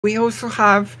we also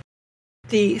have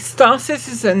the Star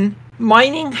Citizen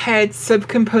mining head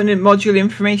subcomponent module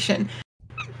information.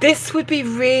 This would be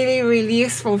really, really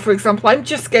useful. For example, I'm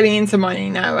just getting into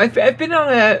mining now. I've been on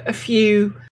a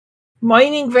few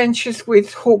mining ventures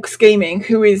with Hawks Gaming,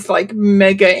 who is like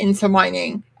mega into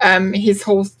mining. His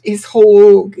whole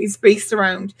is based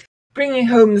around bringing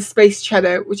home the space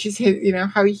cheddar, which is his,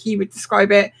 how he would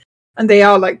describe it. And they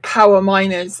are like power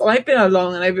miners. And I've been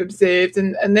along and I've observed,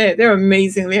 and they're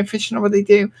amazingly efficient at what they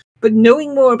do. But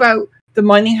knowing more about the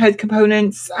mining head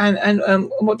components and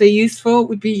what they're used for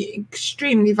would be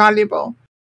extremely valuable.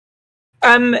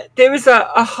 There is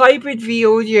a hybrid V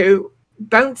audio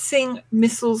bouncing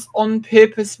missiles on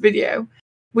purpose video,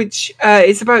 which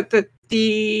is about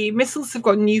the missiles have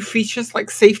got new features like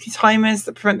safety timers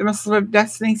that prevent the missiles from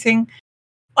detonating.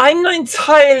 I'm not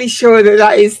entirely sure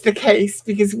that is the case,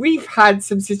 because we've had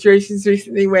some situations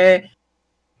recently where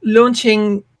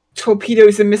launching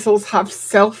torpedoes and missiles have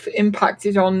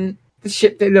self-impacted on the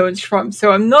ship they launched from.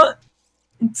 So I'm not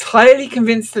entirely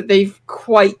convinced that they've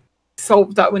quite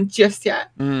solved that one just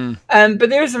yet. But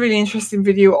there is a really interesting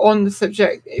video on the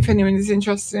subject if anyone is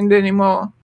interested in learning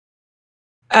more.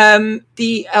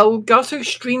 The Elgato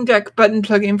Stream Deck button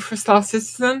plugin for Star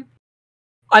Citizen.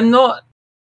 I'm not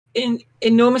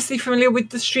enormously familiar with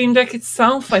the Stream Deck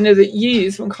itself. I know that you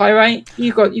use one, Kai, right?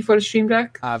 You've got a Stream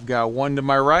Deck. I've got one to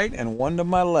my right and one to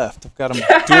my left. I've got them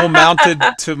dual mounted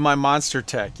to my Monster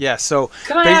Tech. Yeah. So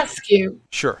can I ask you?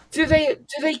 Sure. Do they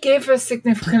give a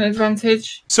significant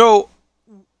advantage? So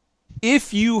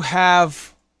if you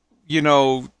have,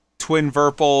 twin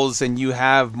Virpals and you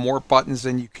have more buttons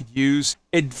than you could use,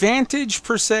 advantage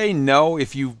per se, no.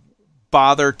 If you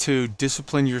bother to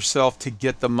discipline yourself to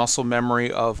get the muscle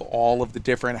memory of all of the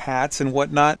different hats and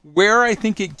whatnot. Where I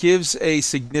think it gives a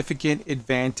significant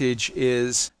advantage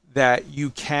is that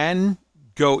you can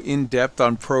go in depth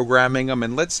on programming them.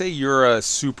 And let's say you're a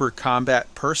super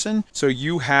combat person, so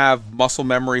you have muscle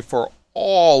memory for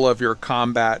all of your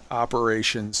combat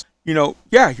operations.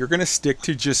 Yeah, you're going to stick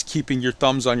to just keeping your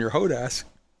thumbs on your HOTAS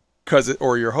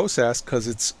or your HOSAS because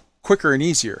it's quicker and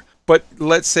easier. But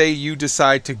let's say you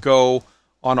decide to go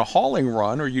on a hauling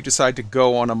run, or you decide to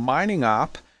go on a mining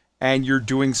op, and you're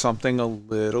doing something a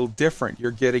little different.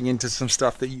 You're getting into some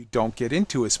stuff that you don't get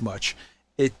into as much.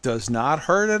 It does not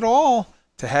hurt at all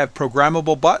to have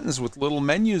programmable buttons with little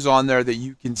menus on there that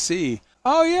you can see.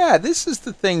 Oh yeah, this is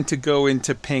the thing to go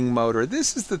into ping mode, or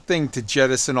this is the thing to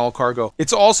jettison all cargo.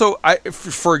 It's also,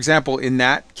 for example, in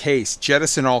that case,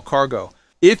 jettison all cargo.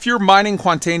 If you're mining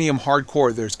Quantanium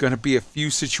hardcore, there's going to be a few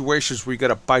situations where you got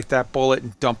to bite that bullet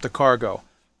and dump the cargo.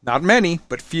 Not many,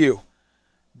 but few.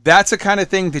 That's the kind of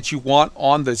thing that you want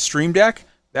on the Stream Deck.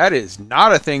 That is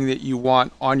not a thing that you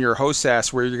want on your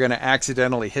HOSAS, where you're going to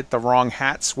accidentally hit the wrong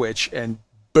hat switch and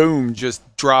boom,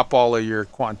 just drop all of your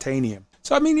Quantanium.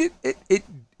 So I mean,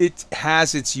 it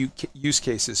has its use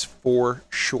cases for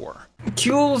sure.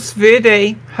 Jules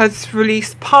VERDE has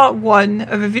released part 1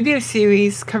 of a video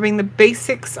series covering the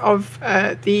basics of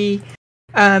the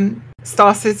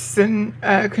Star Citizen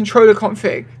controller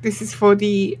config. This is for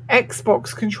the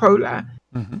Xbox controller.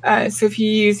 So if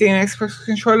you're using an Xbox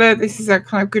controller, this is a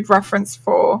kind of good reference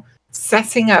for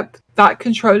setting up that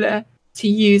controller to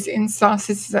use in Star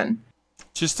Citizen.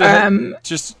 Just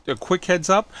a quick heads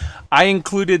up. I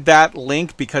included that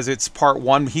link because it's part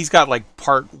 1. He's got like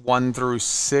part 1 through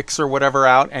 6 or whatever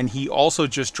out, and he also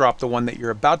just dropped the one that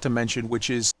you're about to mention, which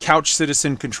is Couch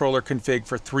Citizen controller config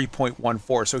for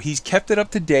 3.14. So he's kept it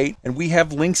up to date, and we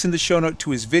have links in the show note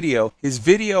to his video. His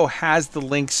video has the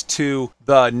links to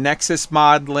the Nexus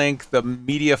mod link, the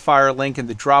Mediafire link, and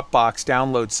the Dropbox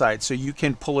download site, so you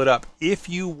can pull it up if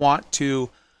you want to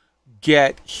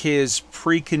get his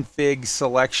pre-config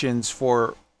selections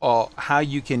for how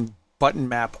you can button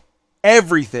map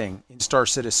everything in Star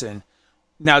Citizen.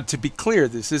 Now, to be clear,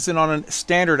 this isn't on a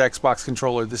standard Xbox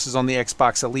controller. This is on the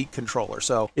Xbox Elite controller.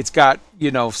 So it's got,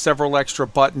 several extra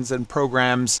buttons and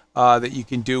programs that you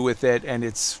can do with it. And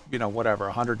it's, whatever,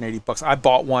 $180. I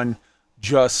bought one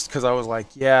just because I was like,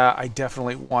 yeah, I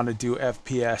definitely want to do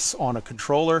FPS on a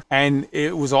controller. And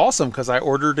it was awesome because I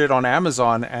ordered it on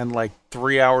Amazon, and like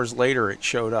 3 hours later it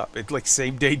showed up. It's like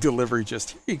same day delivery,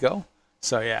 just here you go.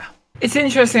 So yeah. It's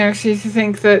interesting actually to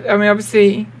think that, I mean,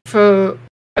 obviously for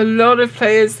a lot of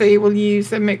players, they will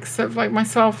use a mix of, like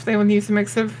myself, they will use a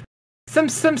mix of some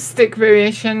stick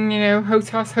variation,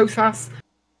 HOTAS,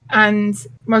 and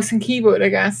mouse and keyboard, I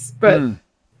guess. But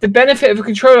the benefit of a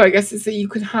controller, I guess, is that you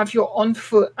can have your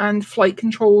on-foot and flight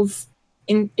controls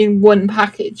in one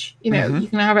package. You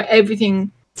can have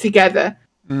everything together.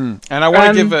 And I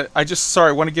want to give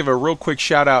I want to give a real quick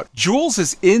shout out. Jules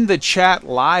is in the chat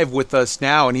live with us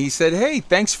now, and he said, "Hey,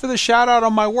 thanks for the shout out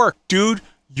on my work, dude.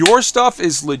 Your stuff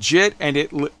is legit, and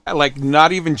it, like,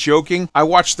 not even joking. I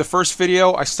watched the first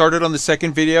video, I started on the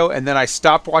second video, and then I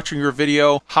stopped watching your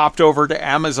video, hopped over to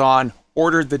Amazon,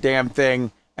 ordered the damn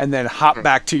thing, and then hopped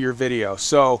back to your video.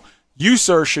 So you,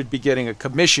 sir, should be getting a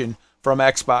commission from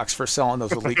Xbox for selling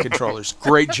those Elite controllers.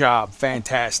 Great job.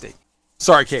 Fantastic.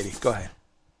 Sorry, Katie. Go ahead.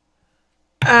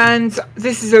 And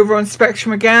this is over on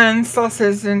Spectrum again.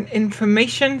 Sources and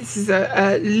information. This is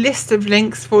a list of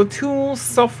links for tools,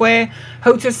 software,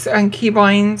 HOTAS and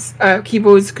keybinds,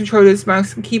 keyboards, controllers,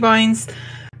 mouse, and keybinds,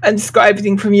 and it's got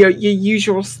everything from your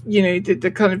usual, you know, the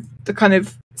kind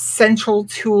of central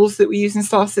tools that we use in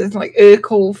Star Citizen, like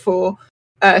Urkel for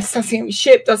setting up your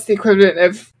ship. That's the equivalent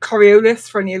of Coriolis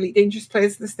for any Elite Dangerous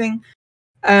players listening.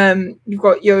 You've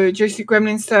got your Joystick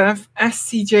Gremlin stuff,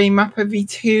 SCJ Mapper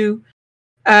V2.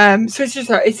 So it's just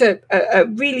a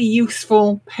really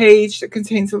useful page that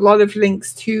contains a lot of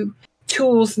links to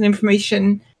tools and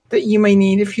information that you may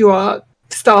need if you are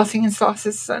starting in Star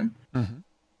Citizen.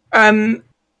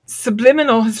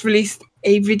 Subliminal has released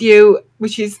a video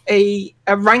which is a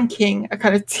ranking, a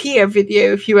kind of tier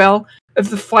video, if you will, of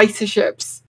the fighter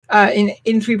ships in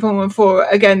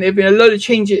 3.14. Again, there have been a lot of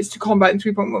changes to combat in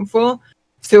 3.14,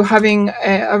 so having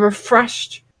a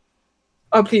refreshed...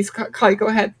 Oh, please, Kai, go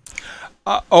ahead.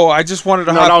 I just wanted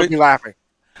to hop in. Laughing.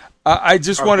 I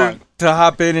just wanted to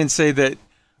hop in and say that,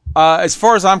 as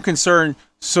far as I'm concerned,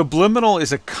 Subliminal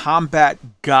is a combat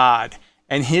god,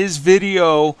 and his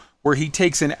video where he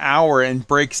takes an hour and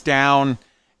breaks down,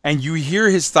 and you hear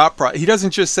his thought process. He doesn't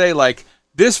just say like,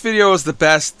 "This video is the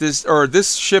best,"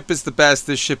 this ship is the best,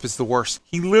 this ship is the worst.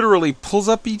 He literally pulls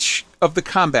up each of the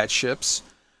combat ships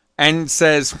and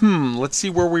says, let's see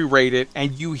where we rate it.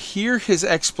 And you hear his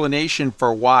explanation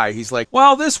for why. He's like,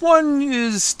 well, this one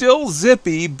is still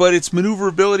zippy, but its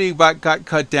maneuverability got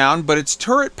cut down, but its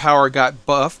turret power got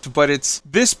buffed, but its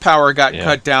this power got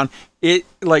cut down. It,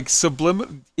 like,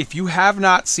 if you have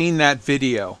not seen that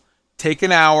video, take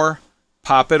an hour,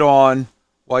 pop it on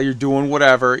while you're doing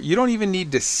whatever. You don't even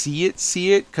need to see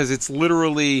it, because it's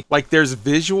literally, like, there's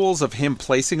visuals of him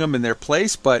placing them in their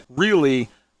place, but really...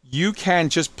 you can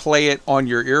just play it on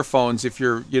your earphones if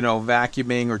you're, you know,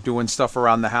 vacuuming or doing stuff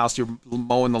around the house, you're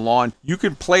mowing the lawn. You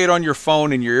can play it on your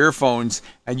phone and your earphones,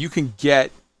 and you can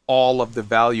get all of the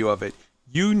value of it.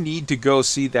 You need to go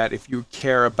see that if you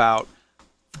care about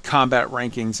combat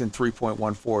rankings in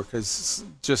 3.14, because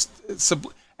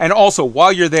and also,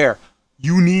 while you're there,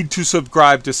 you need to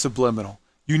subscribe to Subliminal.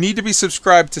 You need to be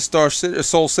subscribed to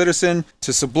Soul Citizen,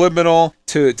 to Subliminal,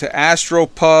 to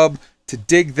Astropub, to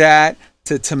Dig That,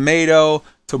 to Tomato,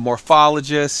 to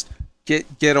Morphologist.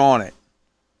 Get on it.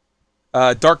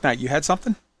 Dark Knight, you had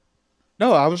something?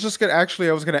 No, I was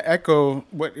gonna echo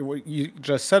what you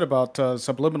just said about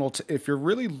Subliminal. If you're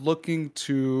really looking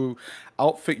to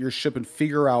outfit your ship and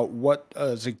figure out what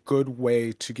is a good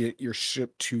way to get your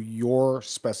ship to your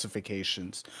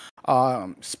specifications,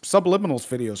 Subliminal's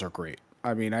videos are great.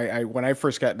 I mean, I when I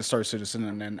first got into Star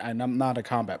Citizen, and I'm not a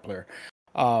combat player,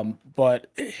 but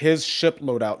his ship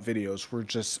loadout videos were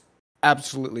just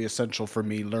absolutely essential for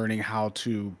me learning how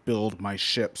to build my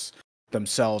ships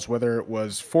themselves, whether it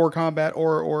was for combat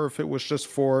or if it was just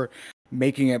for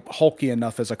making it hulky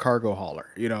enough as a cargo hauler,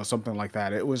 you know, something like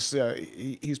that. It was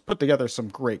he's put together some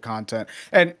great content,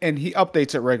 and he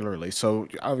updates it regularly. So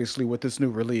obviously with this new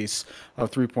release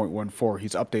of 3.14,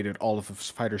 he's updated all of his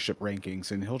fighter ship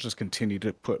rankings, and he'll just continue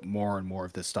to put more and more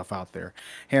of this stuff out there.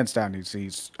 Hands down,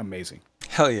 he's amazing.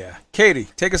 Hell yeah. Katie,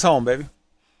 take us home, baby.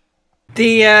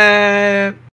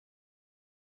 The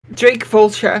Drake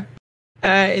Vulture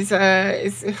is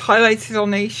highlighted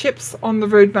on a Ships on the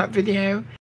Roadmap video.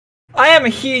 I am a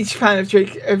huge fan of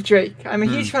Drake. I'm a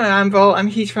huge fan of Anvil. I'm a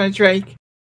huge fan of Drake.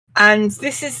 And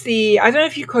this is the, I don't know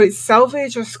if you call it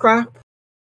salvage or scrap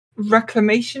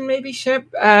reclamation, maybe, ship.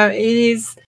 It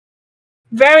is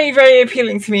very, very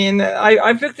appealing to me. And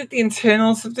I've looked at the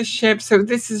internals of the ship. So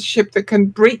this is a ship that can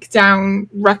break down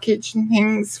wreckage and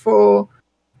things for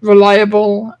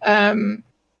reliable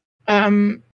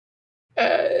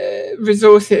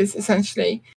resources,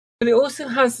 essentially. But it also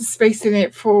has the space in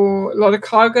it for a lot of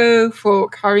cargo, for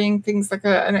carrying things like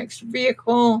an extra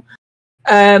vehicle.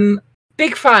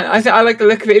 Big fan. I like the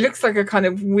look of it. It looks like a kind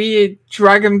of weird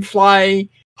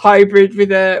dragonfly hybrid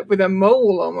with a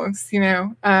mole almost, you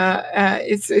know.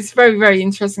 It's very, very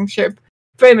interesting ship.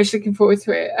 Very much looking forward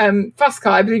to it.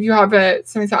 Fastcar, I believe you have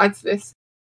something to add to this.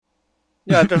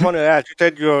 Yeah, I just wanted to ask. You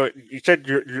said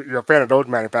you're a fan of those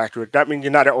manufacturers. That means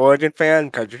you're not an Origin fan,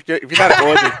 because if you're not an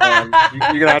Origin fan,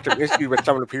 you're gonna have to issue with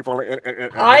some of the people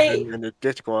in the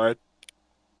Discord.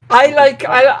 I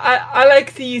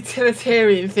like the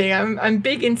utilitarian thing. I'm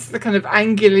big into the kind of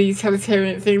angular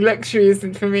utilitarian thing. Luxury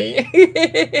isn't for me.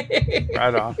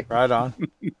 Right on, right on.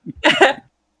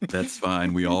 That's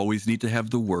fine. We always need to have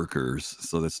the workers,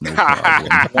 so that's no problem.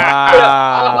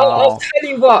 Wow. I'll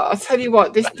tell you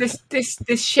what.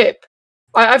 This ship.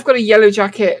 I've got a yellow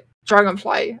jacket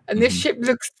dragonfly, and this ship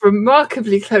looks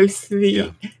remarkably close to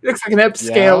the. Looks like an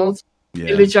upscaled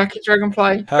yellow jacket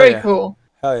dragonfly. Hell Very yeah. cool.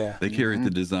 Hell yeah. They carried the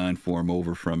design form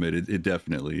over from it. It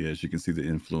definitely is. You can see the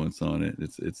influence on it.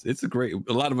 It's a great.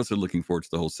 A lot of us are looking forward to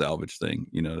the whole salvage thing.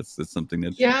 You know, it's something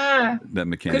that that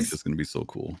mechanic is going to be so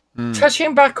cool.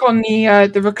 Touching back on the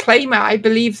reclaimer, I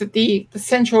believe that the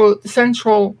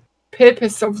central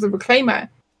purpose of the reclaimer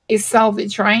is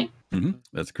salvage, right?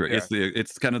 That's correct. Yeah.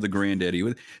 It's kind of the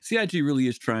granddaddy. CIG really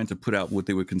is trying to put out what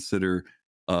they would consider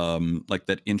like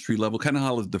that entry level, kind of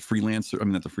how the freelancer, I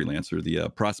mean not the freelancer, the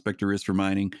prospector is for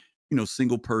mining. You know,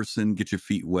 single person, get your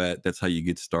feet wet. That's how you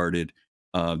get started.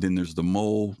 Then there's the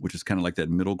mole, which is kind of like that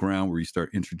middle ground where you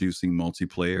start introducing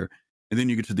multiplayer. And then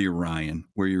you get to the Orion,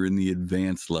 where you're in the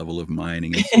advanced level of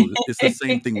mining. And so it's the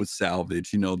same thing with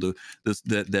salvage. You know, that's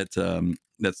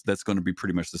going to be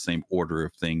pretty much the same order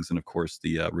of things. And of course,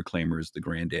 the reclaimer is the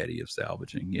granddaddy of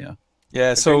salvaging. Yeah. Yeah.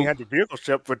 And So then you had the vehicle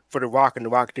ship for the Rock and the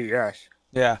Rock DS.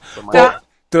 yeah. Well,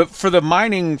 for the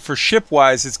mining for ship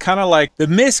wise, it's kind of like the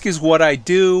MISC is what I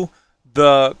do,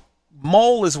 the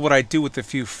mole is what I do with a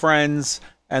few friends,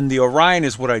 and the Orion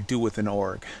is what I do with an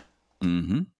org.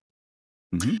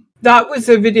 That was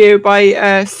a video by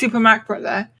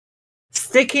SUPERMACBROTHER.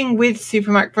 Sticking with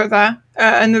SUPERMACBROTHER,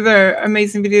 another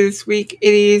amazing video this week.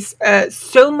 It is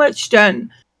so much done.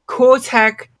 Core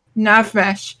tech, nav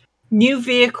mesh, new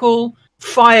vehicle,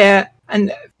 fire,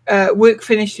 and work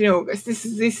finished in August. This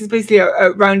is basically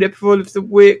a roundup of all of the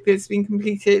work that's been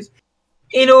completed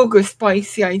in August by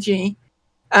CIG.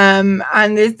 And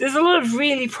there's a lot of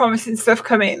really promising stuff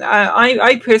coming.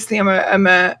 I personally am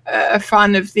a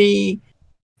fan of the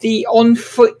on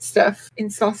foot stuff in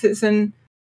starters, and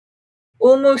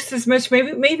almost as much,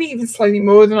 maybe even slightly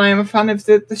more than I am a fan of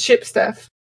the ship stuff.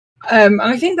 And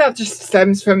I think that just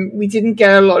stems from we didn't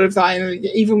get a lot of that,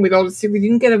 even with Odyssey. We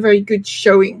didn't get a very good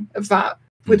showing of that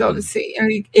with Odyssey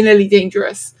and in Elite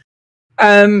Dangerous.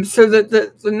 So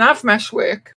the nav mesh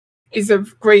work is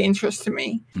of great interest to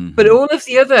me. But all of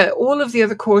the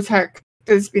other core tech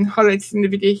that's been highlighted in the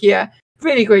video here,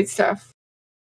 really great stuff.